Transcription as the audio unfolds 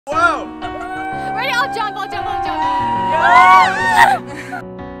jump, I'll jump, I'll jump.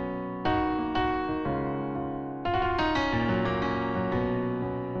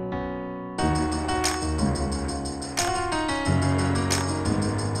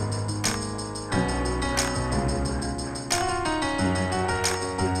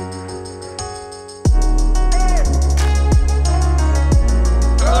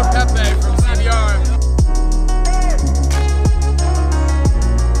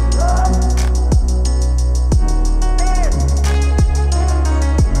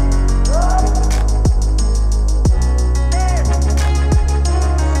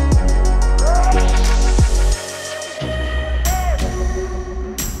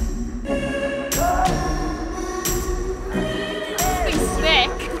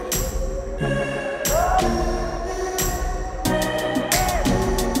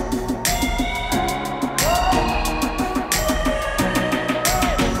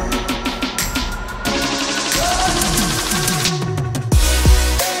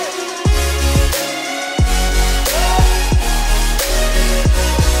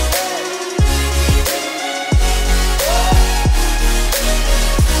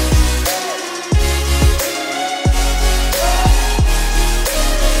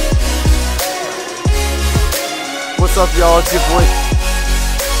 What's up, y'all? It's your boy.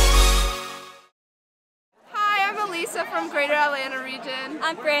 Hi, I'm Elisa from Greater Atlanta region.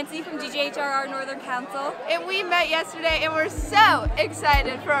 I'm Francie from DJHRR Northern Council. And we met yesterday and we're so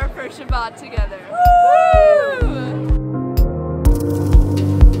excited for our first Shabbat together. Woo!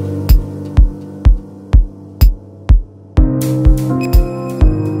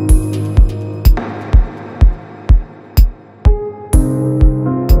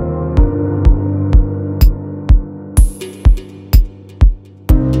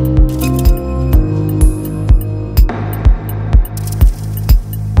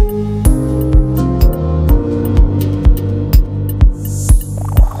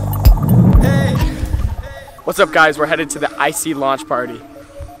 What's up, guys? We're headed to the IC launch party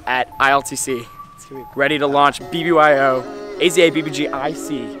at ILTC. Ready to launch BBYO AZA BBG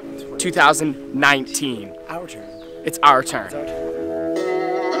IC 2019. Our turn. It's our turn.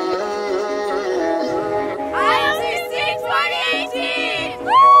 ILTC 2018!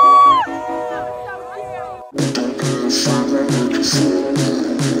 Woo!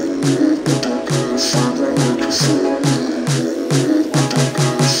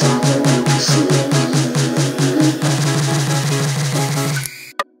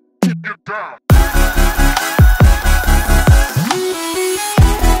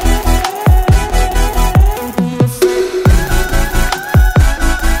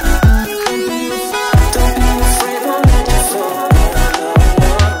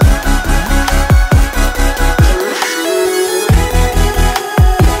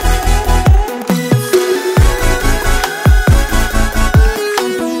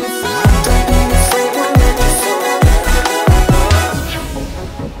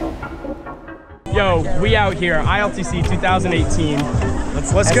 Yo, we out here, ILTC 2018.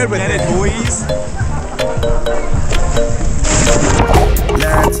 Let's get with it, boys.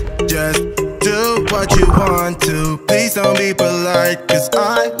 Let's just do what you want to. Please don't be polite, cause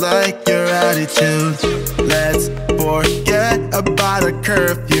I like your attitude. Let's forget about a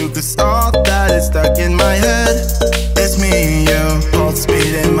curfew, cause all that is stuck in my head. It's me and you, pulse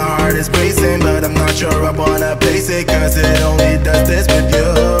speed and my heart is racing, but I'm not sure I wanna pace it, cause it only does this with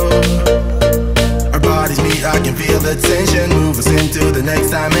you. Bodies meet, I can feel the tension. Move us into the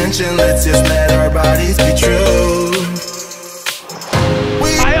next dimension. Let's just let our bodies be true.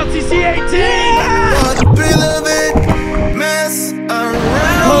 ILTC 18! For the thrill of it, mess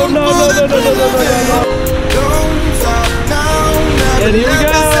around. Oh, no. Don't stop now, never And here we let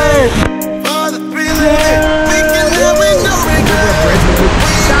go. this end. For the thrill of it, we can live with no regret.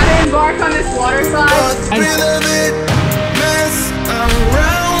 Gotta embark on this water slide. For the thrill of it, mess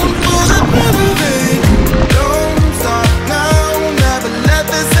around. For the thrill of it.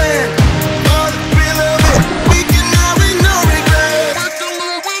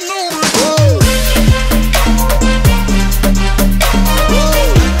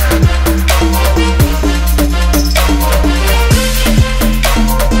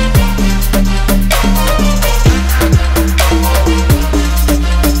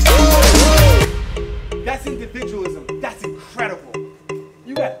 That's individualism. That's incredible.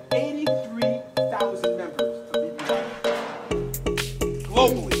 You got 83,000 members of BBYO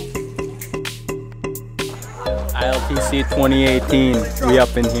globally. ILTC 2018, we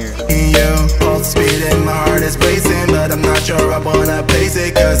up in here. You, pulse speed and my heart is racing, but I'm not sure I wanna pace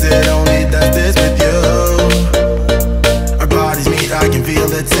it, cause it only does this with you. Our bodies meet, I can feel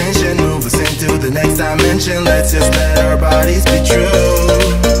feel the tension, move us into the next dimension. Let's just let our bodies be true.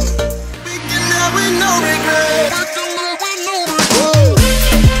 We can have with no regret.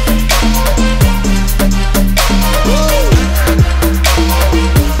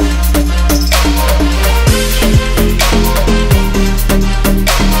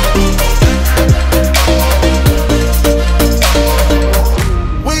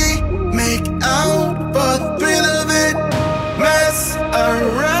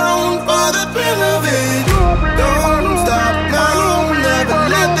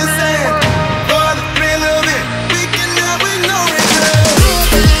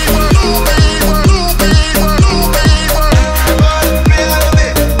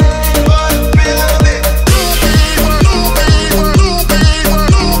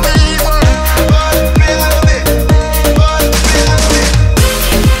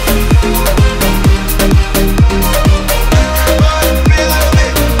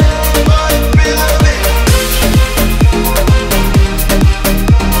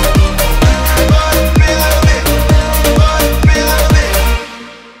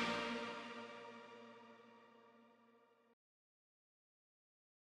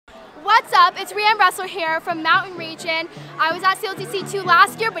 What's up? It's Rianne Russell here from Mountain Region. I was at CLTC 2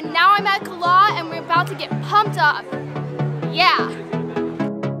 last year, but now I'm at Kala and we're about to get pumped up. Yeah.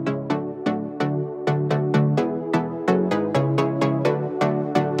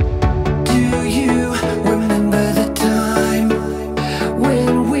 Do you remember the time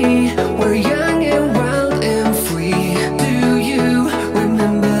when we were young and wild and free? Do you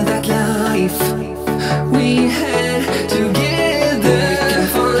remember that life we had together?